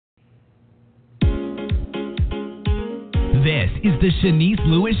This is the Shanice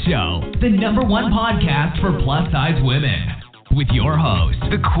Lewis Show, the #1 podcast for plus-size women. With your host,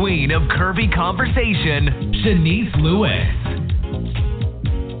 the queen of curvy conversation, Shanice Lewis.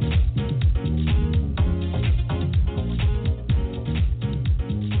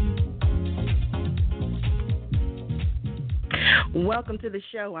 Welcome to the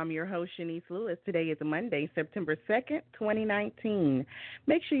show. I'm your host, Shanice Lewis. Today is Monday, September 2nd, 2019.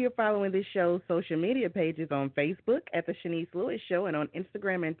 Make sure you're following this show's social media pages on Facebook at The Shanice Lewis Show and on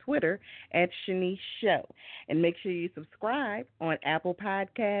Instagram and Twitter at Shanice Show. And make sure you subscribe on Apple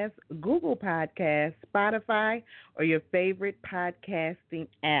Podcasts, Google Podcasts, Spotify, or your favorite podcasting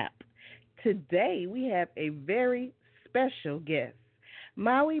app. Today, we have a very special guest.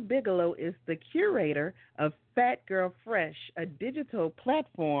 Maui Bigelow is the curator of PHAT Girl Fresh, a digital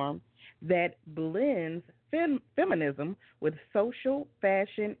platform that blends feminism with social,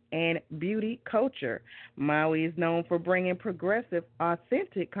 fashion, and beauty culture. Maui is known for bringing progressive,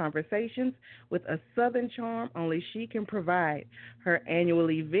 authentic conversations with a southern charm only she can provide. Her annual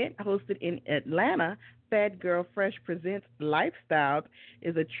event, hosted in Atlanta, PHAT Girl Fresh Presents Lifestyles,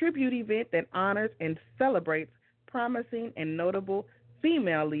 is a tribute event that honors and celebrates promising and notable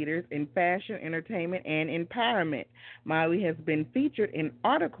female leaders in fashion, entertainment, and empowerment. Maui has been featured in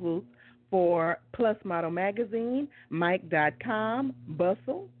articles for Plus Model Magazine, Mike.com,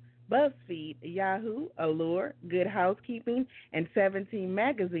 Bustle, Buzzfeed, Yahoo, Allure, Good Housekeeping, and 17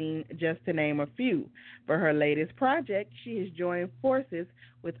 Magazine, just to name a few. For her latest project, she has joined forces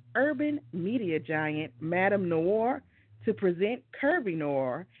with urban media giant Madame Noire to present Curvy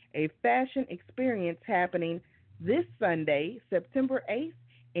Noire, a fashion experience happening this Sunday, September 8th,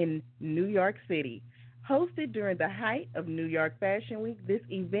 in New York City. Hosted during the height of New York Fashion Week, this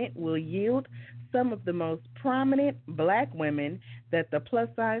event will yield some of the most prominent black women that the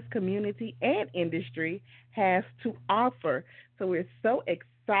plus-size community and industry has to offer. So we're so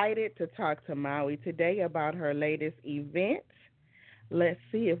excited to talk to Maui today about her latest event. Let's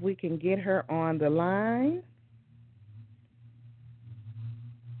see if we can get her on the line.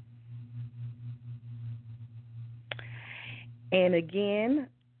 And again,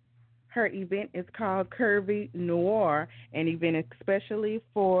 her event is called Curvy Noire, an event especially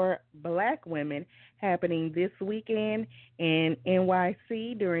for black women happening this weekend in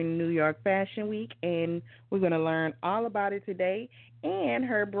NYC during New York Fashion Week. And we're going to learn all about it today and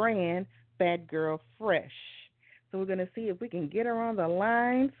her brand, PHAT Girl Fresh. So we're going to see if we can get her on the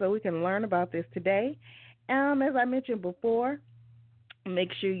line so we can learn about this today. As I mentioned before,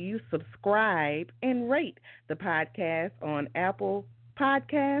 make sure you subscribe and rate the podcast on Apple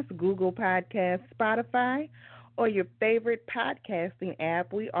Podcasts, Google Podcasts, Spotify, or your favorite podcasting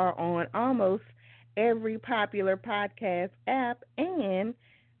app. We are on almost every popular podcast app, and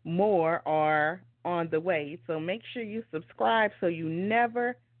more are on the way. So make sure you subscribe so you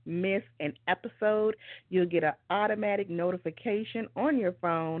never miss an episode. You'll get an automatic notification on your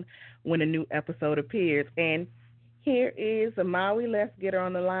phone when a new episode appears. And here is Maui. Let's get her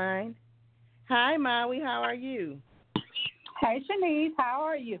on the line. Hi, Maui. How are you? Hey, Shanice. How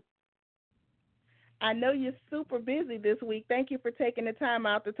are you? I know you're super busy this week. Thank you for taking the time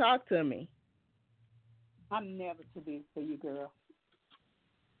out to talk to me. I'm never too busy for you, girl.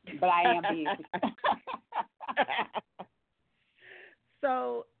 But I am busy.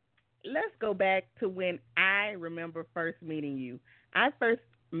 So let's go back to when I remember first meeting you. I first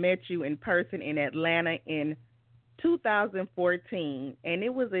met you in person in Atlanta in 2014, and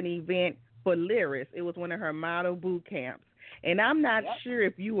it was an event for Lyris. It was one of her model boot camps. And I'm not sure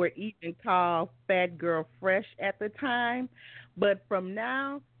if you were even called PHAT Girl Fresh at the time, but from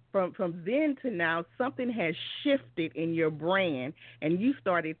then to now, something has shifted in your brand, and you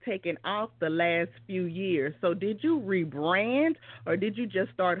started taking off the last few years. So did you rebrand, or did you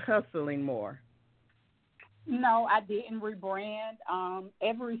just start hustling more? No, I didn't rebrand.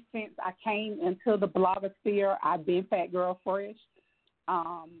 Ever since I came into the blogosphere, I've been PHAT Girl Fresh,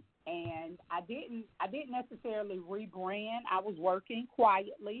 and I didn't necessarily rebrand. I was working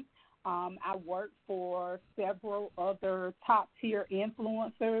quietly. I worked for several other top tier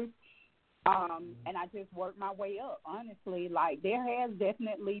influencers, and I just worked my way up. Honestly, like there has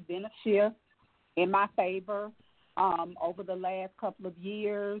definitely been a shift in my favor over the last couple of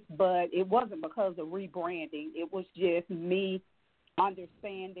years, but it wasn't because of rebranding. It was just me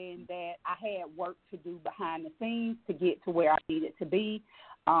understanding that I had work to do behind the scenes to get to where I needed to be.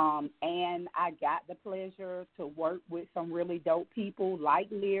 And I got the pleasure to work with some really dope people like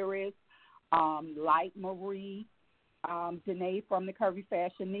Lyris, like Marie, Janae from the Curvy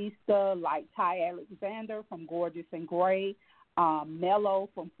Fashionista, like Ty Alexander from Gorgeous and Gray, Mello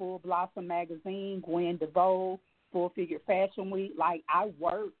from Full Blossom Magazine, Gwen DeVoe, Full Figure Fashion Week. Like, I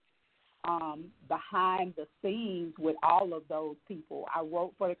worked behind the scenes with all of those people. I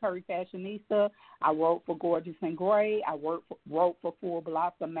wrote for the Curry Fashionista. I wrote for Gorgeous and Gray. I wrote for Full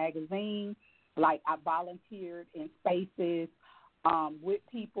Blossom magazine. Like, I volunteered in spaces with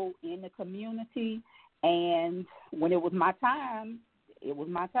people in the community. And when it was my time, it was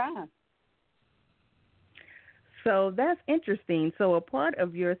my time. So that's interesting. So a part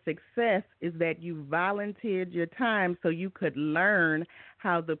of your success is that you volunteered your time so you could learn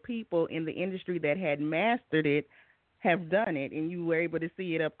how the people in the industry that had mastered it have done it, and you were able to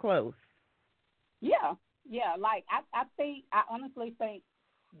see it up close. Yeah. Like, I honestly think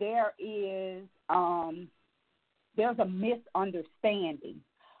there is there's a misunderstanding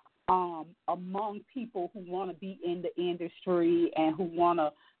among people who want to be in the industry and who want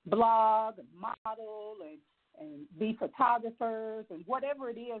to blog and model and be photographers and whatever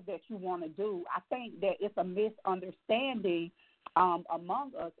it is that you want to do. I think that it's a misunderstanding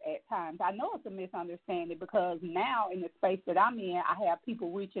among us at times. I know it's a misunderstanding because now in the space that I'm in, I have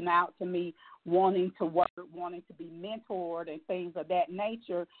people reaching out to me wanting to work, wanting to be mentored and things of that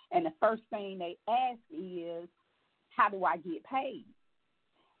nature. And the first thing they ask is, how do I get paid?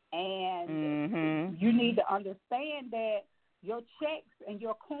 And you need to understand that your checks and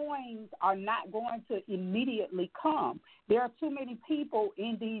your coins are not going to immediately come. There are too many people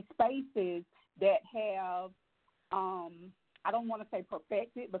in these spaces that have, I don't want to say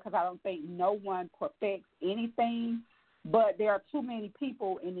perfected because I don't think no one perfects anything, but there are too many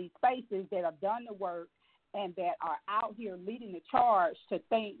people in these spaces that have done the work and that are out here leading the charge to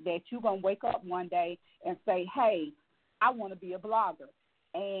think that you're going to wake up one day and say, hey, I want to be a blogger,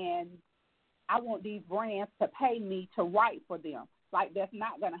 and I want these brands to pay me to write for them. Like, that's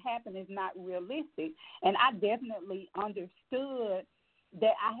not going to happen. It's not realistic. And I definitely understood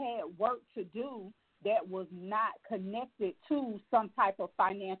that I had work to do that was not connected to some type of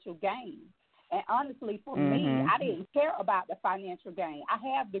financial gain. And honestly, for me, I didn't care about the financial gain. I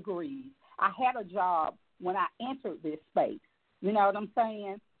have degrees. I had a job when I entered this space. You know what I'm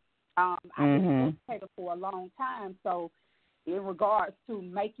saying? I've been an educator for a long time, so in regards to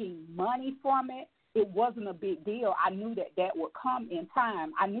making money from it, it wasn't a big deal. I knew that that would come in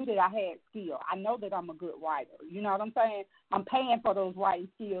time. I knew that I had skill. I know that I'm a good writer. You know what I'm saying? I'm paying for those writing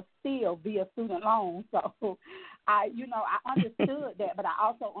skills still via student loans. So, I understood that, but I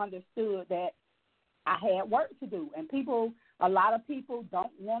also understood that I had work to do. And a lot of people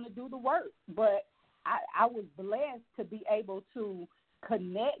don't want to do the work. But I was blessed to be able to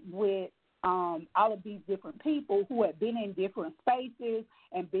connect with all of these different people who have been in different spaces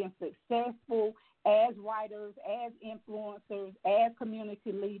and been successful as writers, as influencers, as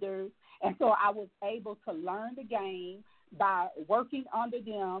community leaders. And so I was able to learn the game by working under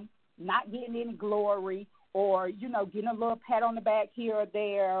them, not getting any glory or, getting a little pat on the back here or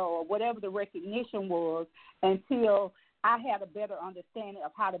there or whatever the recognition was until I had a better understanding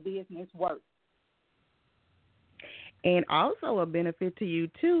of how the business works. And also a benefit to you,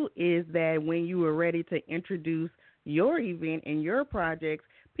 too, is that when you were ready to introduce your event and your projects,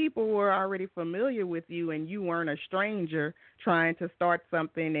 people were already familiar with you and you weren't a stranger trying to start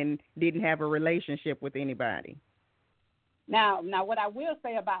something and didn't have a relationship with anybody. Now, what I will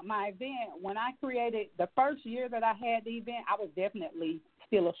say about my event, when I created the first year that I had the event, I was definitely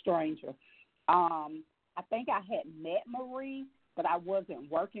still a stranger. I think I had met Marie, but I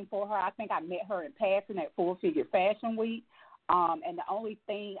wasn't working for her. I think I met her in passing at Full Figure Fashion Week. And the only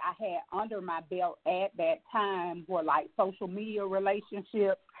thing I had under my belt at that time were like social media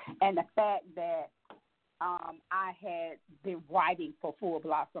relationships and the fact that I had been writing for Full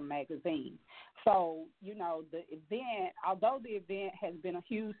Blossom magazine. So, the event, although the event has been a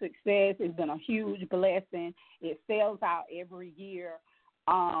huge success, it's been a huge blessing, it sells out every year,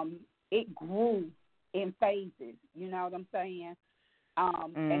 it grew in phases, you know what I'm saying?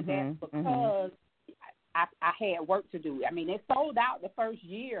 And that's because I had work to do. I mean, it sold out the first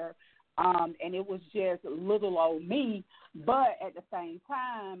year, and it was just little old me. But at the same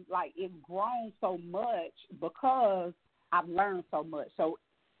time, like, it's grown so much because I've learned so much. So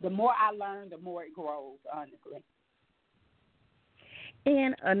the more I learn, the more it grows, honestly.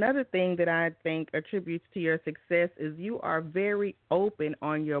 And another thing that I think attributes to your success is you are very open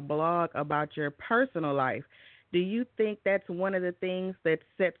on your blog about your personal life. Do you think that's one of the things that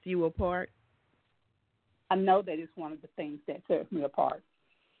sets you apart? I know that it's one of the things that sets me apart.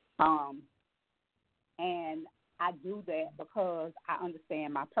 And I do that because I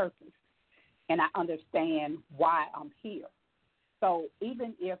understand my purpose and I understand why I'm here. So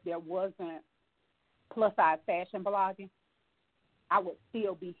even if there wasn't plus-size fashion blogging, I would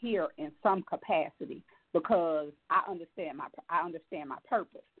still be here in some capacity because I understand my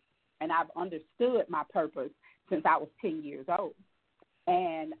purpose, and I've understood my purpose since I was 10 years old.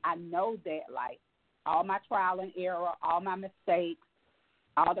 And I know that, like, all my trial and error, all my mistakes,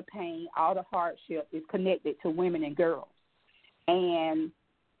 all the pain, all the hardship is connected to women and girls. And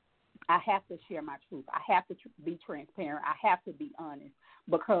I have to share my truth. I have to be transparent. I have to be honest,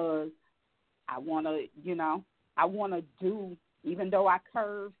 because I want to do, even though I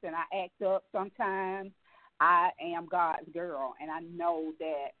curse and I act up sometimes, I am God's girl, and I know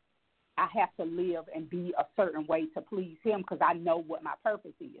that I have to live and be a certain way to please him, because I know what my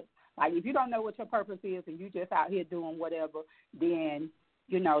purpose is. Like, if you don't know what your purpose is and you just out here doing whatever, then,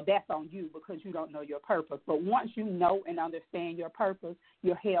 that's on you, because you don't know your purpose. But once you know and understand your purpose,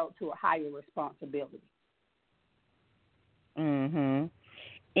 you're held to a higher responsibility. Mhm.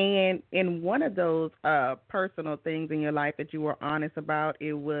 And in one of those personal things in your life that you were honest about,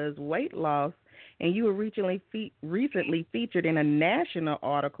 it was weight loss. And you were recently featured in a national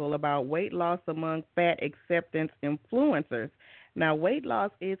article about weight loss among fat acceptance influencers. Now, weight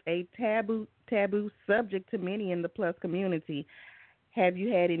loss is a taboo subject to many in the plus community. Have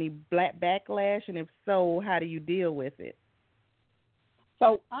you had any backlash? And if so, how do you deal with it?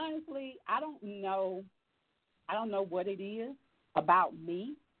 So, honestly, I don't know what it is about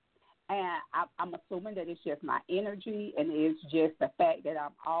me. And I'm assuming that it's just my energy, and it's just the fact that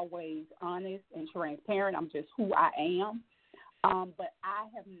I'm always honest and transparent. I'm just who I am. But I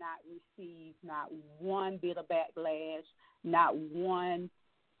have not received not one bit of backlash, not one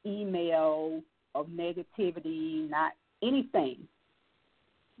email of negativity, not anything.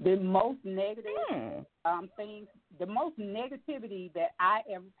 The most negative things, the most negativity that I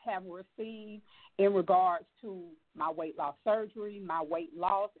have received in regards to my weight loss surgery, my weight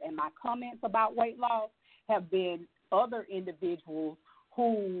loss, and my comments about weight loss have been other individuals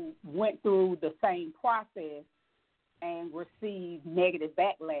who went through the same process and received negative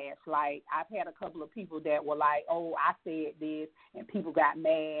backlash. Like, I've had a couple of people that were like, oh, I said this, and people got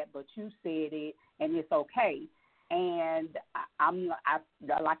mad, but you said it, and it's okay. And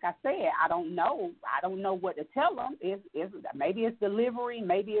like I said, I don't know what to tell them. Maybe it's delivery,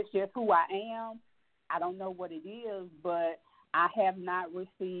 maybe it's just who I am. I don't know what it is, but I have not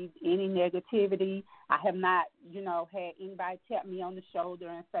received any negativity. I have not, had anybody tap me on the shoulder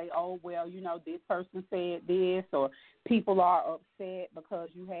and say, oh, well, this person said this, or people are upset because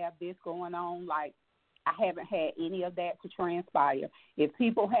you have this going on. Like, I haven't had any of that to transpire. If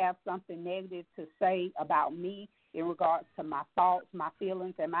people have something negative to say about me in regards to my thoughts, my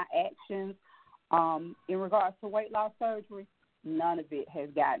feelings, and my actions, in regards to weight loss surgery, none of it has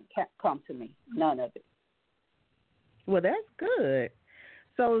come to me. None of it. Well, that's good.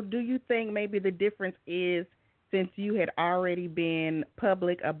 So do you think maybe the difference is, since you had already been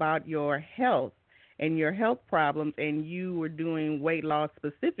public about your health and your health problems, and you were doing weight loss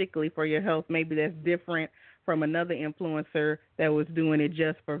specifically for your health, maybe that's different from another influencer that was doing it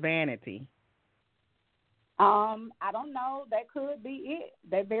just for vanity? I don't know. That could be it.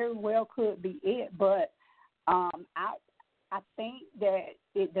 That very well could be it. But I think that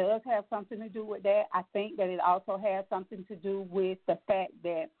it does have something to do with that. I think that it also has something to do with the fact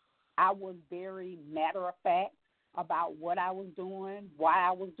that I was very matter of fact about what I was doing, why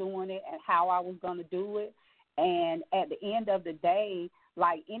I was doing it, and how I was going to do it. And at the end of the day,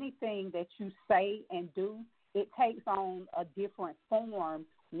 like anything that you say and do, it takes on a different form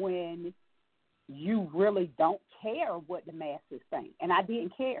when you really don't care what the masses think. And I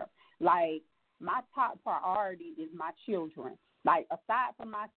didn't care. Like, my top priority is my children. Like, aside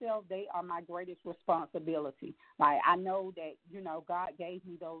from myself, they are my greatest responsibility. Like, I know that, God gave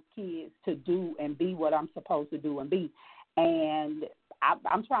me those kids to do and be what I'm supposed to do and be. And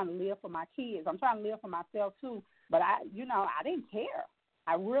I'm trying to live for my kids. I'm trying to live for myself too. But I didn't care.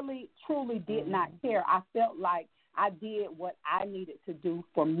 I really, truly did not care. I felt like I did what I needed to do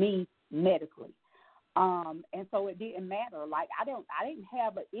for me medically. And so it didn't matter. Like, I didn't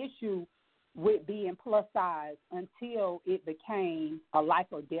have an issue with being plus size until it became a life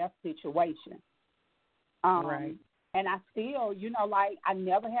or death situation. Right. And I still, like, I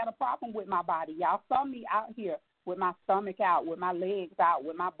never had a problem with my body. Y'all saw me out here with my stomach out, with my legs out,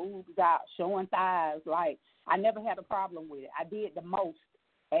 with my boobs out, showing thighs. Like, I never had a problem with it. I did the most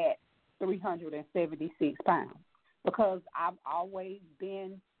at 376 pounds because I've always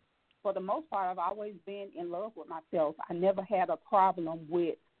been, for the most part, I've always been in love with myself. I never had a problem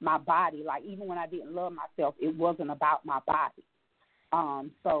with my body. Like, even when I didn't love myself, it wasn't about my body.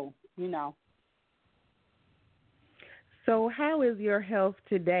 So how is your health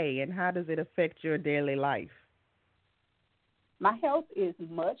today, and how does it affect your daily life? My health is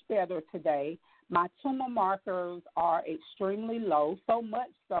much better today. My tumor markers are extremely low, so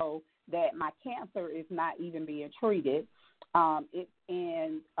much so that my cancer is not even being treated.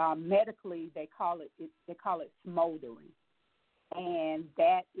 Medically they call it smoldering, and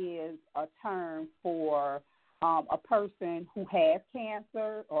that is a term for a person who has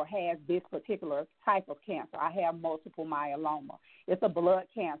cancer or has this particular type of cancer. I have multiple myeloma. It's a blood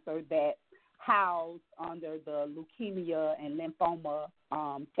cancer that's housed under the leukemia and lymphoma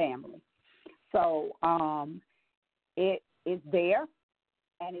family. So it is there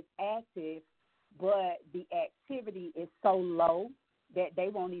and it's active, but the activity is so low that they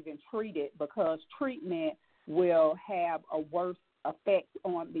won't even treat it, because treatment will have a worse effect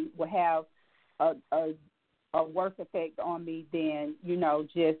on me, will have a worse effect on me than,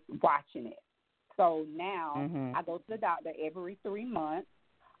 just watching it. So now I go to the doctor every 3 months.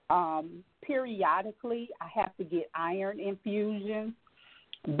 Periodically, I have to get iron infusions,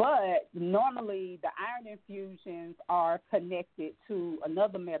 but normally the iron infusions are connected to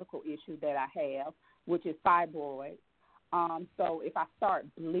another medical issue that I have, which is fibroid. So if I start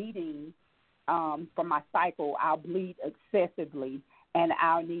bleeding from my cycle, I'll bleed excessively, and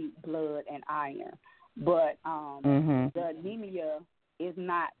I'll need blood and iron. But the anemia is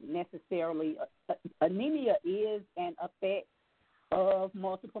not necessarily anemia is an effect of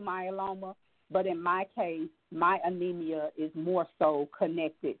multiple myeloma, but in my case, my anemia is more so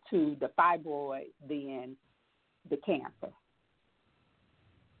connected to the fibroid than the cancer.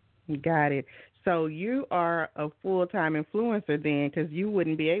 Got it. So you are a full-time influencer then, because you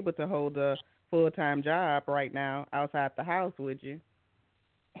wouldn't be able to hold a full-time job right now outside the house, would you?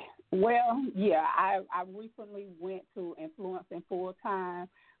 Well, yeah, I recently went to influencing full-time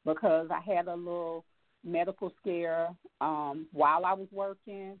because I had a little medical scare while I was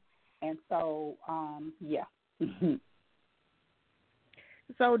working, and so, yeah.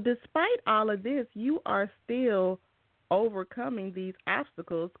 So despite all of this, you are still overcoming these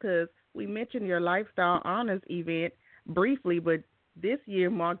obstacles, because we mentioned your Lifestyle Honors event briefly, but this year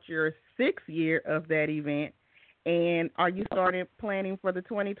marked your 6th year of that event. And are you started planning for the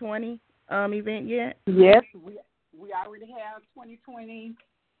 2020 event yet? Yes, we already have 2020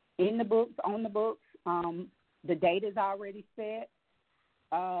 in the books, on the books. The date is already set.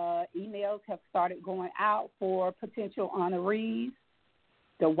 Emails have started going out for potential honorees.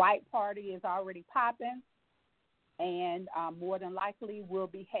 The white party is already popping, and more than likely we'll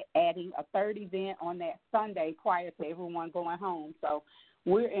be adding a third event on that Sunday prior to everyone going home. So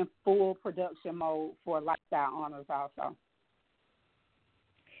we're in full production mode for Lifestyle Honors also.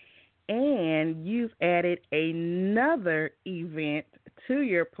 And you've added another event to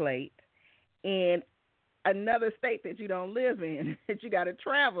your plate in another state that you don't live in, that you got to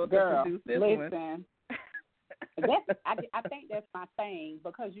travel to produce this one. I think that's my thing,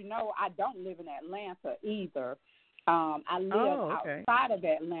 because, I don't live in Atlanta either. I live outside of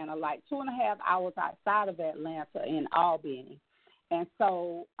Atlanta, like 2.5 hours outside of Atlanta in Albany. And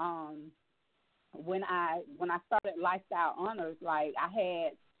so when I started Lifestyle Honors, like, I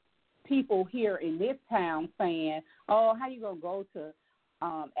had people here in this town saying, oh, how you going to go to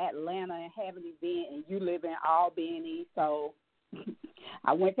Atlanta and have an event and you live in Albany? So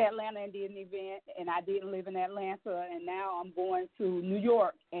I went to Atlanta and did an event, and I didn't live in Atlanta, and now I'm going to New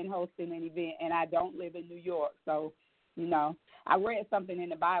York and hosting an event, and I don't live in New York. So, I read something in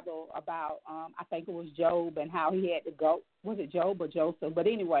the Bible about, I think it was Job, and how he had to go. Was it Job or Joseph? But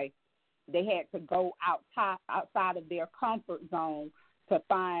anyway, they had to go outside of their comfort zone to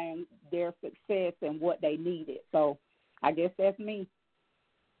find their success and what they needed. So I guess that's me.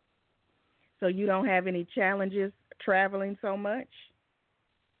 So you don't have any challenges traveling so much?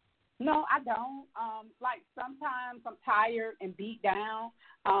 No, I don't. Like, sometimes I'm tired and beat down.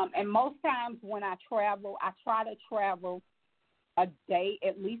 And most times when I travel, I try to travel at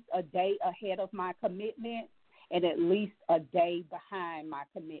least a day ahead of my commitment, and at least a day behind my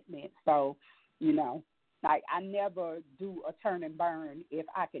commitment. So, like, I never do a turn and burn if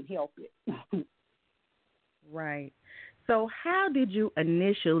I can help it. Right. So how did you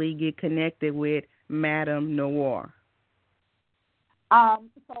initially get connected with Madame Noire?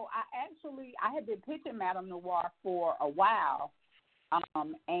 So I had been pitching Madame Noire for a while, and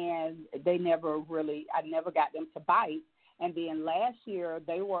I never got them to bite. And then last year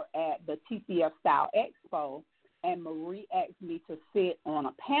they were at the TCF Style Expo, and Marie asked me to sit on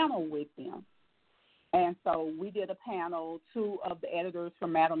a panel with them. And so we did a panel, 2 of the editors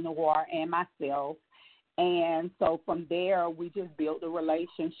from Madame Noire and myself. And so from there, we just built a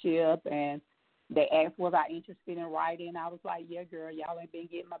relationship, and they asked, was I interested in writing? I was like, yeah, girl, y'all ain't been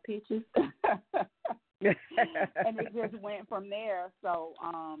getting my pictures. And it just went from there. So,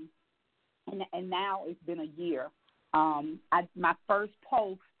 and now it's been a year. My first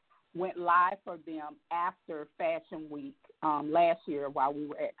post went live for them after Fashion Week last year while we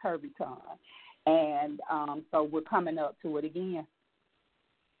were at KirbyCon. And so we're coming up to it again.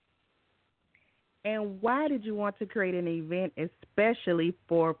 And why did you want to create an event especially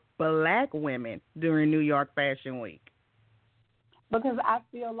for Black women during New York Fashion Week? Because I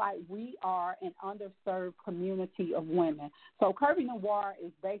feel like we are an underserved community of women. So Curvy Noire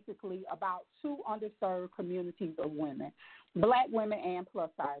is basically about two underserved communities of women, Black women and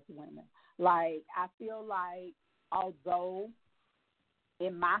plus-size women. Like, I feel like although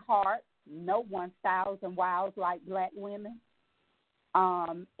in my heart, no one styles and wows like Black women,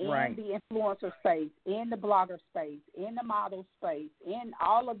 in the influencer space, in the blogger space, in the model space, in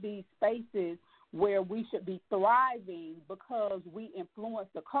all of these spaces where we should be thriving because we influence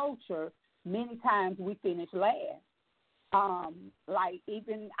the culture, many times we finish last. Like,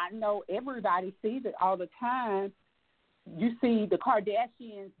 even I know everybody sees it all the time. You see the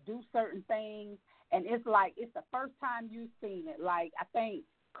Kardashians do certain things, and it's like it's the first time you've seen it. Like, I think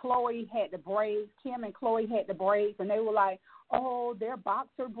Khloe had the braids, Kim and Khloe had the braids, and they were like, oh, they're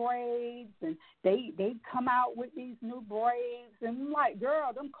boxer braids, and they come out with these new braids, and I'm like,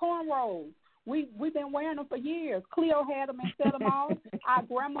 girl, them cornrows. We've been wearing them for years. Cleo had them and set them off. Our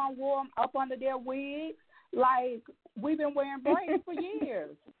grandma wore them up under their wigs. Like, we've been wearing braids for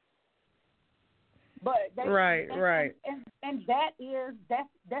years. But they, right. And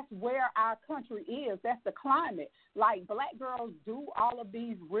that's where our country is. That's the climate. Like, Black girls do all of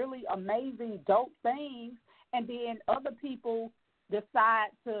these really amazing, dope things, and then other people decide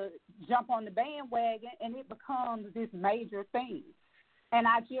to jump on the bandwagon, and it becomes this major thing. And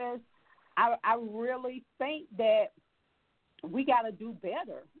I really think that we got to do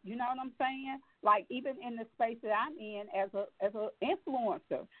better. You know what I'm saying? Like, even in the space that I'm in as a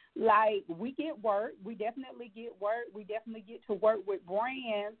influencer, like, we get work. We definitely get work. We definitely get to work with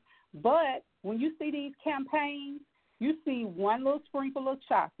brands. But when you see these campaigns, you see one little sprinkle of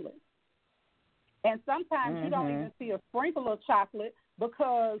chocolate. And sometimes you don't even see a sprinkle of chocolate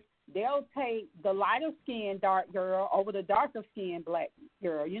because they'll take the lighter-skinned dark girl over the darker-skinned Black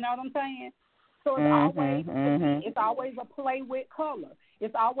girl. You know what I'm saying? So it's always a play with color.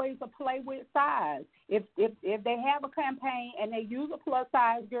 It's always a play with size. If they have a campaign and they use a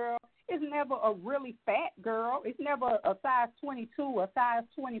plus-size girl, it's never a really fat girl. It's never a size 22, a size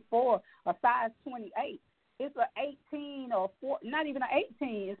 24, a size 28. It's an 18 or not even an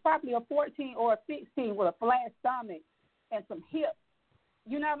 18. It's probably a 14 or a 16 with a flat stomach and some hips.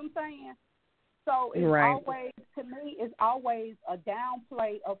 You know what I'm saying? So it's always, to me, it's always a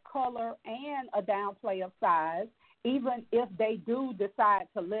downplay of color and a downplay of size, even if they do decide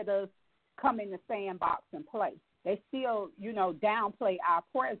to let us come in the sandbox and play. They still, downplay our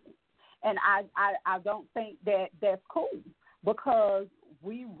presence. And I don't think that that's cool because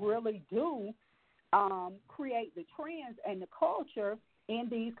we really do create the trends and the culture in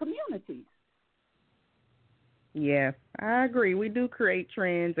these communities. Yeah, I agree. We do create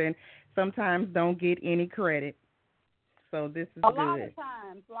trends and sometimes don't get any credit. So this is a good. Lot of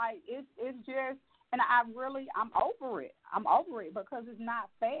times, like, it's just, and I'm over it. I'm over it because it's not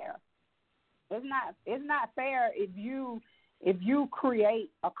fair. It's not fair if you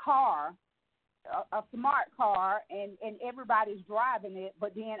create a car, a smart car, and everybody's driving it,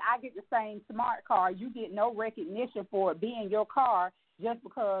 but then I get the same smart car. You get no recognition for it being your car just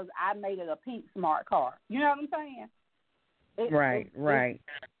because I made it a pink smart car. You know what I'm saying? Right.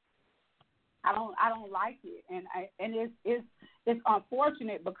 I don't like it, and it's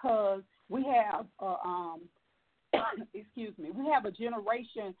unfortunate because we have we have a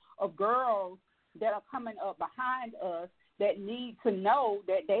generation of girls that are coming up behind us that need to know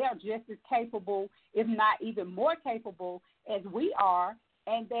that they are just as capable, if not even more capable, as we are,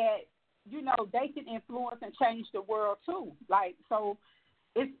 and that, they can influence and change the world too. Like, so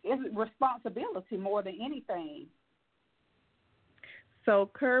it's responsibility more than anything.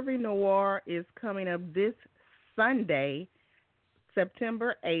 So Curvy Noire is coming up this Sunday,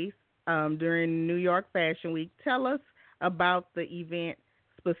 September 8th, during New York Fashion Week. Tell us about the event,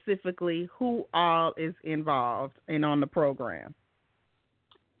 specifically who all is involved and on the program.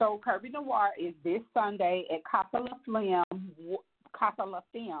 So Curvy Noire is this Sunday at Casa La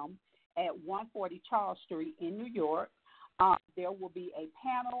Femme at 140 Charles Street in New York. There will be a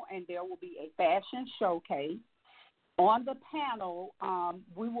panel and there will be a fashion showcase. On the panel,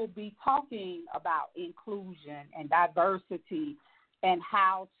 we will be talking about inclusion and diversity and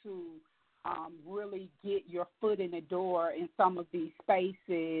how to really get your foot in the door in some of these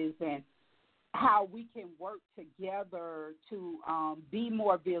spaces and how we can work together to be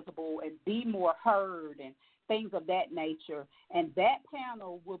more visible and be more heard and things of that nature. And that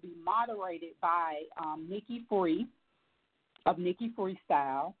panel will be moderated by Nikki Free of Nikki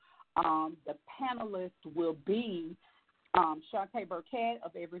Freestyle. The panelists will be Shantae Burkett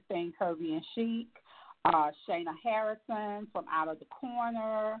of Everything Curvy and Chic, Shayna Harrison from Out of the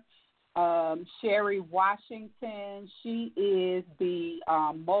Corner, Sherry Washington. She is the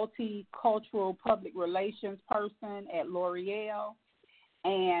multicultural public relations person at L'Oreal.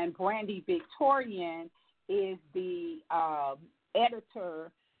 And Brandy Victorian is the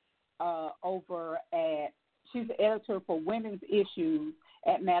editor she's the editor for women's issues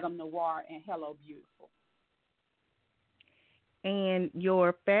at Madame Noire and Hello Beautiful. And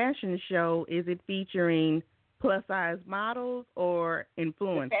your fashion show, is it featuring plus-size models or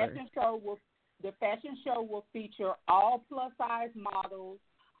influencers? The fashion show will feature all plus-size models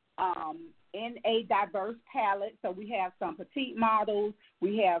in a diverse palette. So we have some petite models,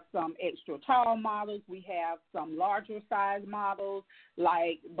 we have some extra tall models, we have some larger size models.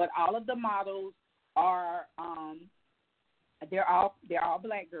 But all of the models are they're all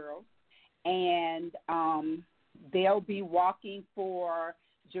black girls, and they'll be walking for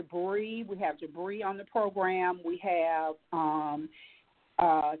Jabri. We have Jabri on the program. We have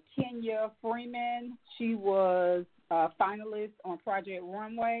Kenya Freeman. She was a finalist on Project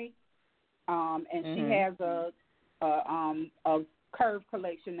Runway, and she has a curve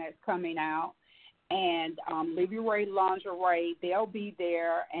collection that's coming out. And Livy Ray Lingerie, they'll be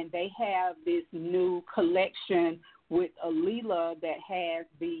there, and they have this new collection with Alila that has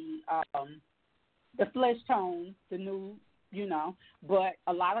the flesh tone, the new, but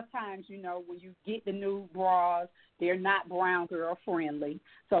a lot of times, when you get the new bras, they're not brown girl friendly.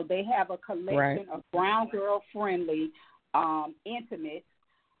 So they have a collection of brown girl friendly intimates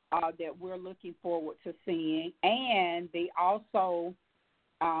that we're looking forward to seeing. And they also,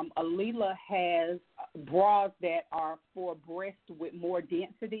 Alila has bras that are for breasts with more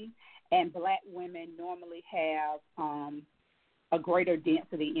density, and black women normally have a greater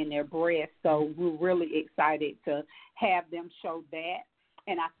density in their breasts. So we're really excited to have them show that.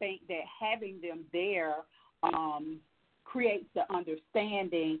 And I think that having them there creates the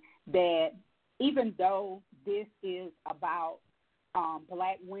understanding that even though this is about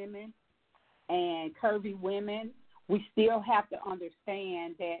black women and curvy women, we still have to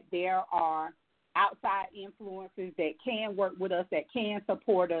understand that there are outside influences that can work with us, that can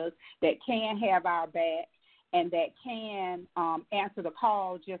support us, that can have our back, and that can answer the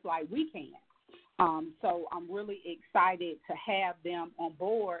call just like we can. So I'm really excited to have them on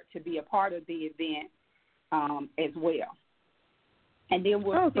board to be a part of the event as well. And then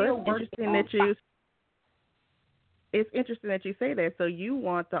we're still working on... It's interesting that you say that. So you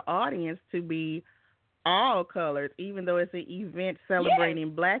want the audience to be all colors, even though it's an event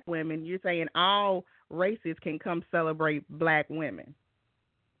celebrating black women. You're saying all races can come celebrate black women.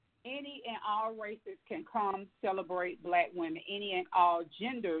 Any and all races can come celebrate black women. Any and all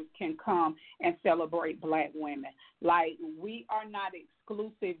genders can come and celebrate black women. Like, we are not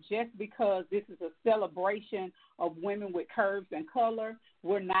exclusive just because this is a celebration of women with curves and color.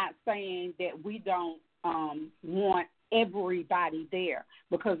 We're not saying that we don't want everybody there,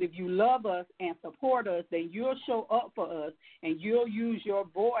 because if you love us and support us, then you'll show up for us and you'll use your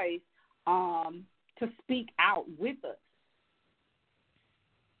voice to speak out with us.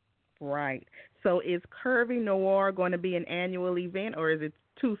 Right. So is Curvy Noire going to be an annual event, or is it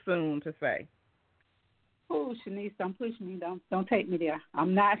too soon to say? Oh, Shanice, don't push me. Don't take me there.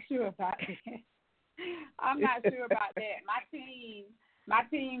 I'm not sure about that. My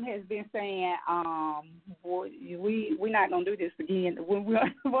team has been saying, we're not going to do this again.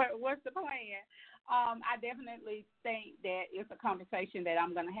 What's the plan? I definitely think that it's a conversation that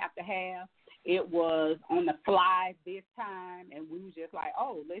I'm going to have. It was on the fly this time, and we were just like,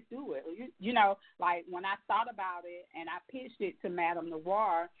 oh, let's do it. Like when I thought about it and I pitched it to Madame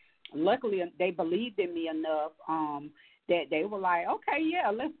Noire, luckily they believed in me enough that they were like, okay, yeah,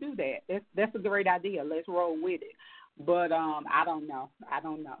 let's do that. That's a great idea. Let's roll with it. But I don't know.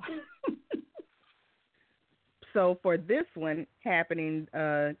 So for this one happening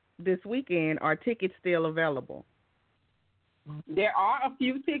this weekend, are tickets still available? There are a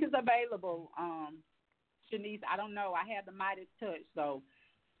few tickets available. Shanice, I don't know. I had the Midas touch, so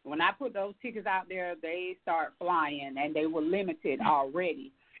when I put those tickets out there, they start flying, and they were limited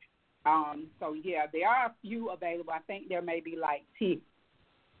already. So, yeah, there are a few available. I think there may be like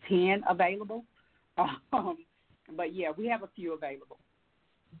 10 available. But, yeah, we have a few available.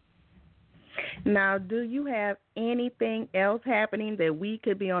 Now, do you have anything else happening that we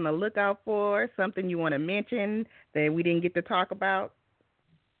could be on the lookout for? Something you want to mention that we didn't get to talk about?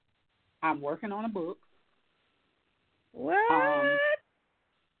 I'm working on a book. What?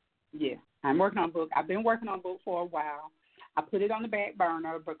 Yeah, I'm working on a book. I've been working on a book for a while. I put it on the back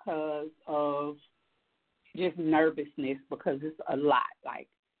burner because of just nervousness, because it's a lot. Like,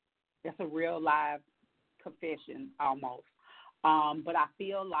 it's a real live confession almost. But I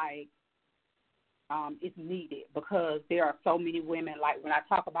feel like it's needed because there are so many women. Like, when I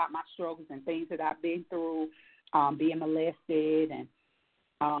talk about my struggles and things that I've been through, being molested and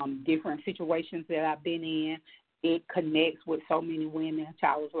different situations that I've been in, it connects with so many women. So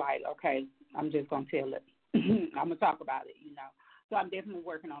I was like, okay, I'm just going to tell it. I'm going to talk about it, you know. So I'm definitely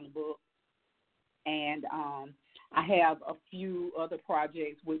working on the book. And I have a few other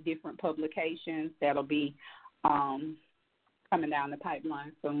projects with different publications that'll be coming down the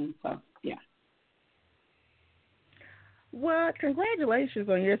pipeline soon. So, yeah. Well, congratulations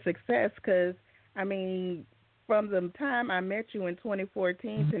on your success because, I mean, from the time I met you in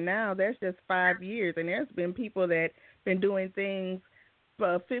 2014 to now, there's just 5 years, and there's been people that been doing things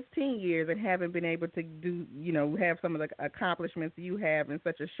for 15 years and haven't been able to do, you know, have some of the accomplishments you have in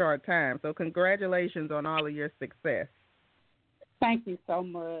such a short time. So congratulations on all of your success. Thank you so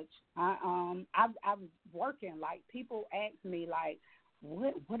much. I'm working. Like, people ask me, like,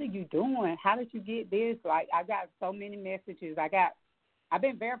 what are you doing? How did you get this? Like, I got so many messages. I've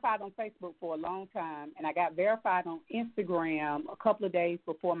been verified on Facebook for a long time, and I got verified on Instagram a couple of days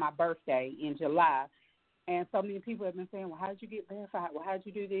before my birthday in July. And so many people have been saying, well, how did you get verified? Well, how did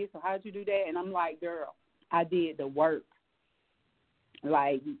you do this? Or how did you do that? And I'm like, girl, I did the work.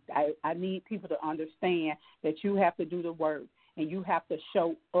 Like, I need people to understand that you have to do the work and you have to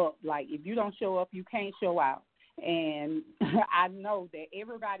show up. Like, if you don't show up, you can't show out. And I know that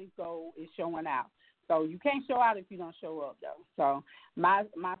everybody's goal is showing out. So you can't show out if you don't show up, though. So my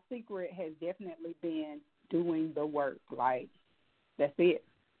secret has definitely been doing the work. Like, that's it.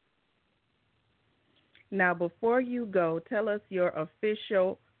 Now, before you go, tell us your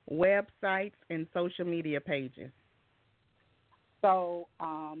official websites and social media pages. So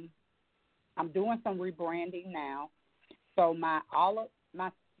I'm doing some rebranding now. So my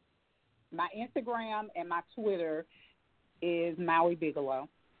Instagram and my Twitter is Maui Bigelow.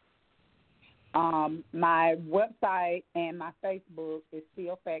 My website and my Facebook is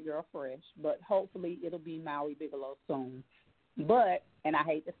still PHAT Girl Fresh, but hopefully it'll be Maui Bigelow soon. But, and I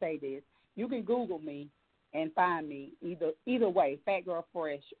hate to say this, you can Google me and find me either way, PHAT Girl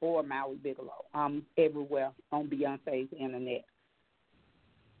Fresh or Maui Bigelow. I'm everywhere on Beyonce's internet.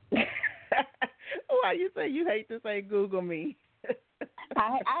 Why you say you hate to say Google me?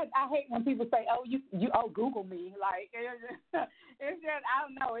 I hate when people say, "Oh, you Google me." Like, it's just, I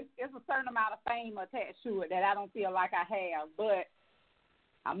don't know. It's a certain amount of fame attached to it that I don't feel like I have, but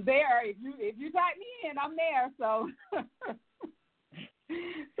I'm there. If you type me in, I'm there. So,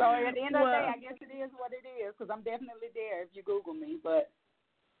 so at the end of the day, I guess it is what it is because I'm definitely there if you Google me. But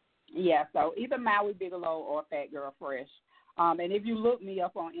yeah, so either Maui Bigelow or PHAT Girl Fresh. And if you look me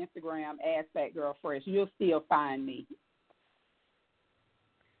up on Instagram as PHAT Girl Fresh, you'll still find me.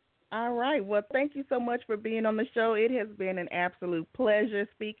 All right. Well, thank you so much for being on the show. It has been an absolute pleasure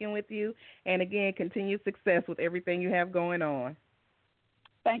speaking with you. And, again, continued success with everything you have going on.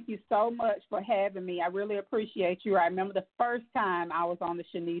 Thank you so much for having me. I really appreciate you. I remember the first time I was on the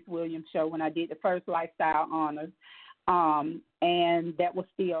Shanice Williams show when I did the first Lifestyle Honors, and that was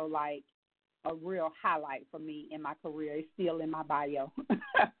still, like, a real highlight for me in my career. It's still in my bio.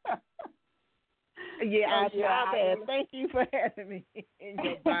 Yeah, thank you for having me in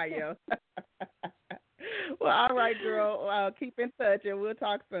your bio. Well, all right, girl. Keep in touch, and we'll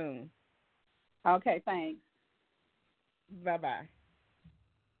talk soon. Okay, thanks. Bye-bye.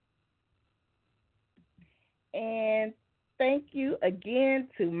 And thank you again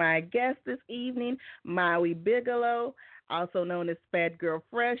to my guest this evening, Maui Bigelow, also known as PHAT Girl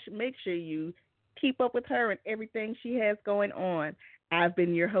Fresh. Make sure you keep up with her and everything she has going on. I've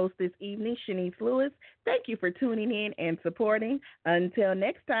been your host this evening, Shanice Lewis. Thank you for tuning in and supporting. Until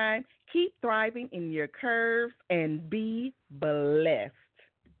next time, keep thriving in your curves and be blessed.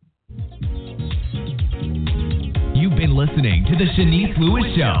 You've been listening to The Shanice Lewis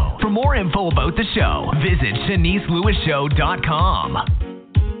Show. For more info about the show, visit ShaniceLewisShow.com.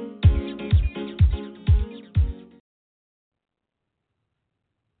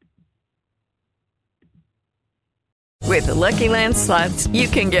 With the Lucky Land Slots, you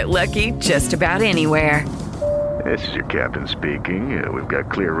can get lucky just about anywhere. This is your captain speaking. We've got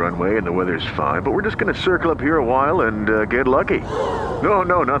clear runway and the weather's fine, but we're just going to circle up here a while and get lucky.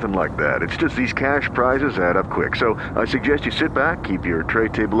 No, nothing like that. It's just these cash prizes add up quick. So I suggest you sit back, keep your tray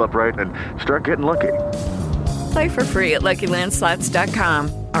table upright, and start getting lucky. Play for free at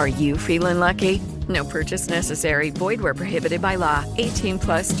LuckyLandSlots.com. Are you feeling lucky? No purchase necessary. Void where prohibited by law. 18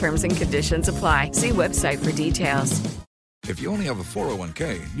 plus terms and conditions apply. See website for details. If you only have a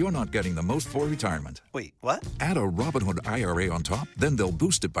 401k, you're not getting the most for retirement. Wait, what? Add a Robinhood IRA on top, then they'll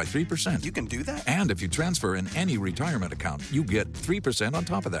boost it by 3%. You can do that? And if you transfer in any retirement account, you get 3% on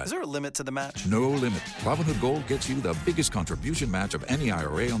top of that. Is there a limit to the match? No limit. Robinhood Gold gets you the biggest contribution match of any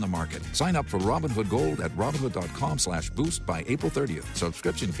IRA on the market. Sign up for Robinhood Gold at Robinhood.com/boost by April 30th.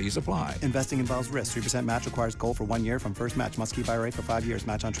 Subscription fees apply. Investing involves risk. 3% match requires gold for 1 year from first match. Must keep IRA for 5 years.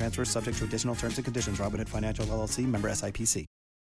 Match on transfers subject to additional terms and conditions. Robinhood Financial LLC, member SIPC.